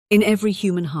In every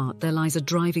human heart there lies a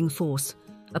driving force,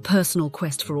 a personal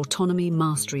quest for autonomy,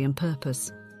 mastery, and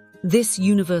purpose. This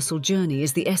universal journey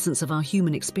is the essence of our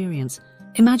human experience.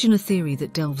 Imagine a theory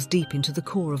that delves deep into the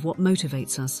core of what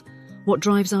motivates us, what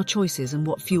drives our choices, and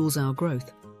what fuels our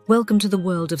growth. Welcome to the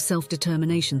world of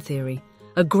self-determination theory,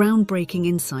 a groundbreaking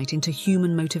insight into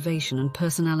human motivation and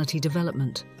personality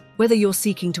development. Whether you're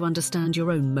seeking to understand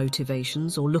your own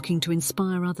motivations or looking to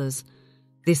inspire others,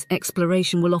 this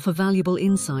exploration will offer valuable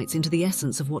insights into the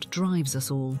essence of what drives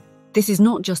us all. This is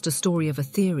not just a story of a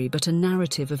theory, but a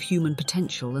narrative of human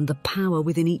potential and the power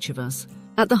within each of us.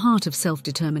 At the heart of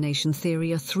self-determination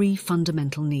theory are three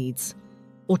fundamental needs: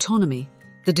 autonomy,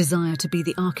 the desire to be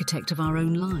the architect of our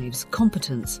own lives;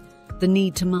 competence, the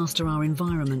need to master our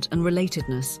environment; and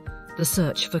relatedness, the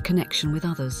search for connection with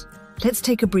others. Let's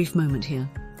take a brief moment here.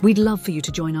 We'd love for you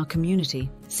to join our community.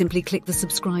 Simply click the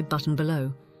subscribe button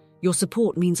below. Your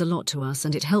support means a lot to us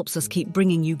and it helps us keep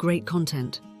bringing you great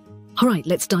content. Alright,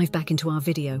 let's dive back into our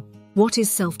video. What is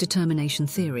self-determination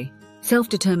theory?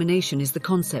 Self-determination is the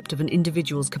concept of an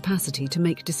individual's capacity to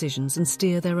make decisions and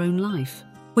steer their own life.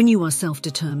 When you are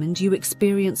self-determined, you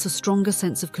experience a stronger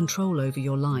sense of control over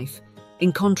your life,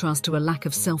 in contrast to a lack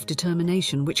of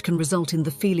self-determination, which can result in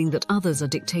the feeling that others are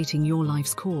dictating your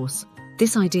life's course.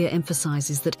 This idea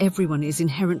emphasizes that everyone is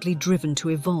inherently driven to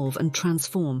evolve and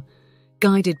transform,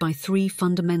 guided by three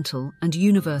fundamental and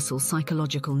universal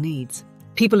psychological needs.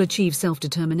 People achieve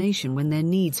self-determination when their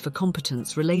needs for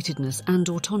competence, relatedness, and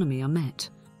autonomy are met.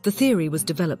 The theory was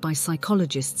developed by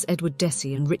psychologists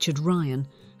Deci and Richard M,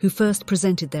 who first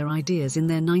presented their ideas in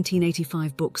their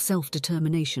 1985 book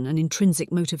Self-Determination and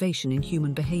Intrinsic Motivation in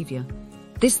Human Behavior.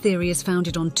 This theory is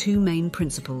founded on two main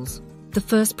principles. The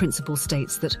first principle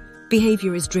states that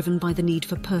behavior is driven by the need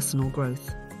for personal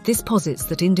growth. This posits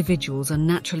that individuals are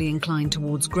naturally inclined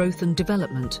towards growth and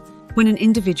development. When an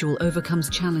individual overcomes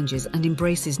challenges and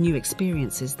embraces new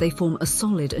experiences, they form a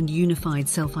solid and unified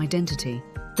self-identity.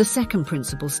 The second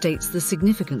principle states the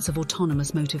significance of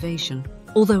autonomous motivation.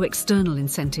 Although external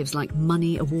incentives like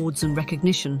money, awards, and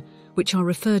recognition, which are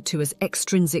referred to as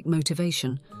extrinsic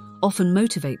motivation, often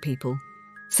motivate people,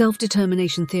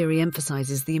 self-determination theory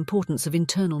emphasizes the importance of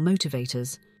internal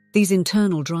motivators. These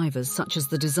internal drivers, such as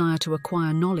the desire to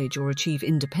acquire knowledge or achieve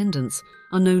independence,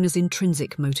 are known as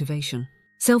intrinsic motivation.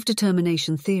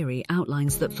 Self-determination theory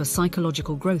outlines that for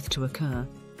psychological growth to occur,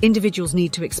 individuals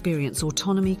need to experience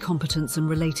autonomy, competence, and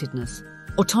relatedness.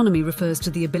 Autonomy refers to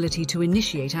the ability to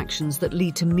initiate actions that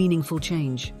lead to meaningful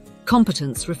change.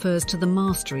 Competence refers to the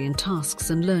mastery in tasks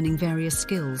and learning various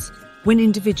skills. When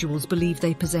individuals believe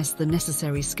they possess the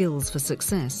necessary skills for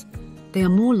success, they are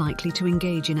more likely to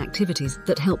engage in activities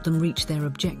that help them reach their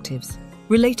objectives.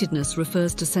 Relatedness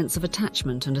refers to sense of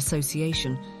attachment and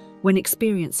association when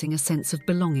experiencing a sense of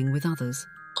belonging with others.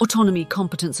 Autonomy,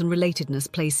 competence, and relatedness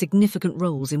play significant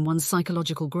roles in one's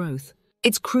psychological growth.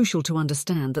 It's crucial to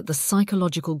understand that the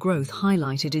psychological growth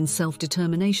highlighted in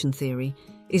self-determination theory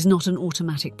is not an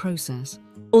automatic process.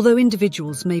 Although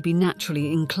individuals may be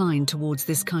naturally inclined towards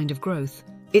this kind of growth,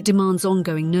 it demands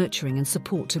ongoing nurturing and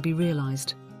support to be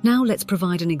realized. Now let's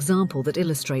provide an example that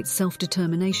illustrates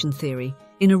self-determination theory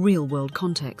in a real-world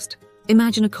context.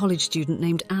 Imagine a college student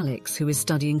named Alex who is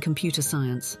studying computer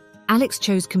science. Alex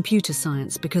chose computer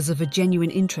science because of a genuine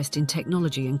interest in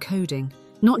technology and coding,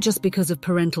 not just because of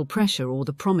parental pressure or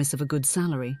the promise of a good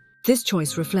salary. This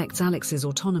choice reflects Alex's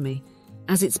autonomy,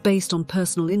 as it's based on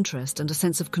personal interest and a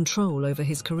sense of control over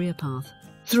his career path.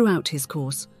 Throughout his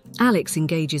course, Alex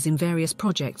engages in various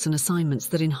projects and assignments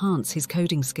that enhance his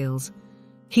coding skills.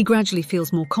 He gradually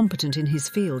feels more competent in his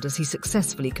field as he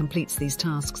successfully completes these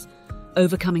tasks,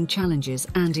 overcoming challenges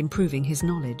and improving his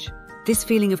knowledge. This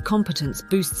feeling of competence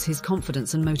boosts his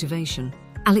confidence and motivation.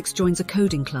 Alex joins a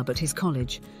coding club at his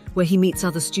college, where he meets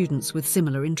other students with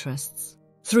similar interests.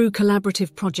 Through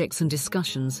collaborative projects and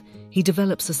discussions, he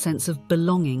develops a sense of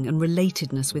belonging and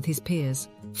relatedness with his peers,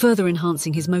 further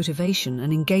enhancing his motivation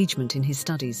and engagement in his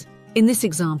studies. In this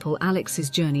example, Alex's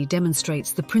journey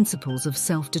demonstrates the principles of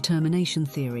self-determination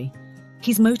theory.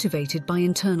 He's motivated by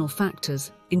internal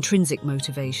factors, intrinsic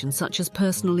motivation such as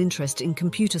personal interest in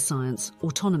computer science,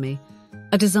 autonomy,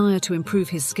 a desire to improve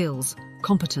his skills,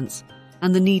 competence,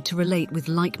 and the need to relate with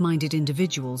like-minded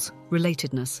individuals,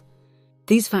 relatedness.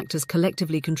 These factors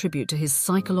collectively contribute to his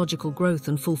psychological growth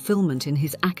and fulfillment in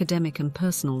his academic and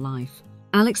personal life.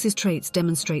 Alex's traits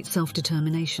demonstrate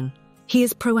self-determination. He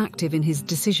is proactive in his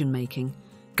decision-making,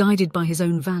 guided by his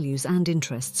own values and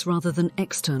interests rather than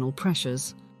external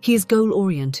pressures. He is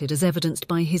goal-oriented, as evidenced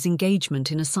by his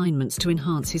engagement in assignments to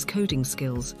enhance his coding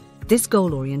skills. This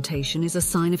goal orientation is a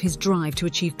sign of his drive to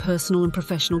achieve personal and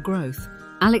professional growth.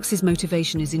 Alex's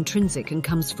motivation is intrinsic and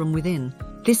comes from within.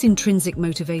 This intrinsic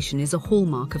motivation is a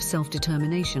hallmark of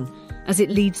self-determination, as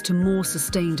it leads to more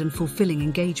sustained and fulfilling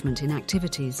engagement in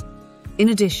activities. In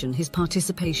addition, his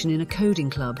participation in a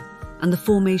coding club and the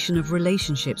formation of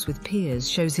relationships with peers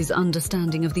shows his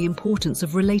understanding of the importance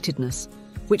of relatedness,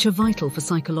 which are vital for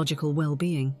psychological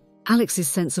well-being. Alex's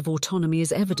sense of autonomy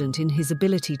is evident in his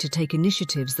ability to take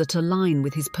initiatives that align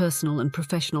with his personal and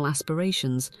professional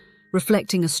aspirations,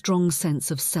 reflecting a strong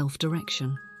sense of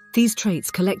self-direction. These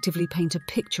traits collectively paint a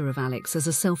picture of Alex as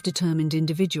a self-determined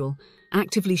individual,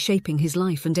 actively shaping his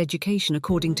life and education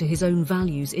according to his own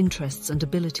values, interests, and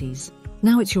abilities.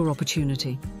 Now it's your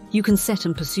opportunity. You can set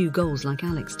and pursue goals like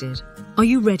Alex did. Are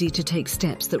you ready to take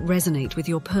steps that resonate with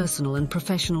your personal and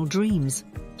professional dreams?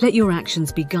 Let your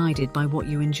actions be guided by what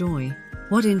you enjoy,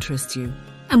 what interests you,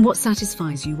 and what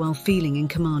satisfies you while feeling in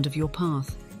command of your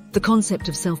path. The concept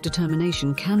of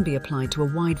self-determination can be applied to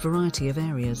a wide variety of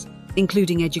areas,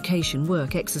 including education,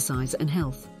 work, exercise, and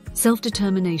health.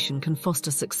 Self-determination can foster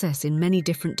success in many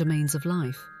different domains of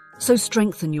life. So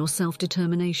strengthen your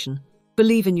self-determination.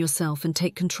 Believe in yourself and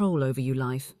take control over your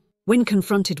life. When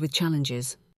confronted with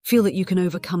challenges, feel that you can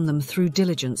overcome them through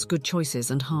diligence, good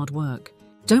choices, and hard work.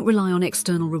 Don't rely on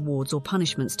external rewards or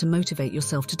punishments to motivate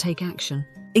yourself to take action.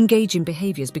 Engage in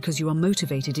behaviors because you are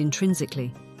motivated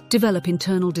intrinsically. Develop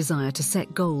internal desire to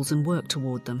set goals and work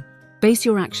toward them. Base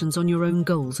your actions on your own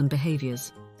goals and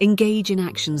behaviors. Engage in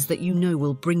actions that you know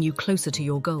will bring you closer to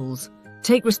your goals.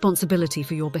 Take responsibility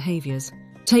for your behaviors.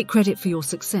 Take credit for your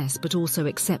success, but also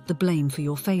accept the blame for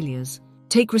your failures.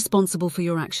 Take responsible for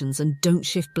your actions and don't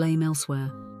shift blame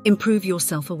elsewhere. Improve your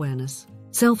self-awareness.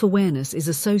 Self-awareness is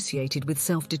associated with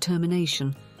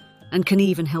self-determination and can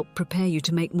even help prepare you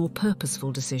to make more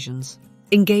purposeful decisions.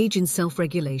 Engage in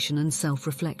self-regulation and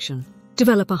self-reflection.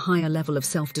 Develop a higher level of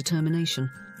self-determination.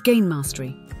 Gain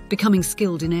mastery. Becoming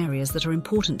skilled in areas that are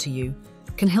important to you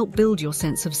can help build your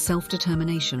sense of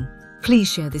self-determination. Please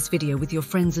share this video with your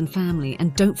friends and family,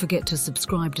 and don't forget to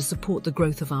subscribe to support the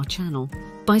growth of our channel.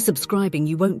 By subscribing,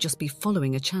 you won't just be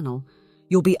following a channel,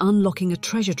 you'll be unlocking a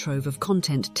treasure trove of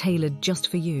content tailored just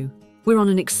for you. We're on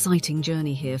an exciting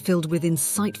journey here, filled with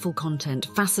insightful content,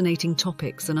 fascinating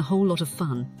topics, and a whole lot of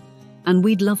fun. And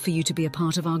we'd love for you to be a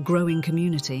part of our growing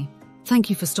community. Thank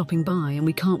you for stopping by, and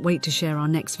we can't wait to share our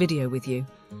next video with you.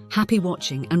 Happy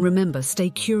watching, and remember,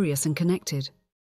 stay curious and connected.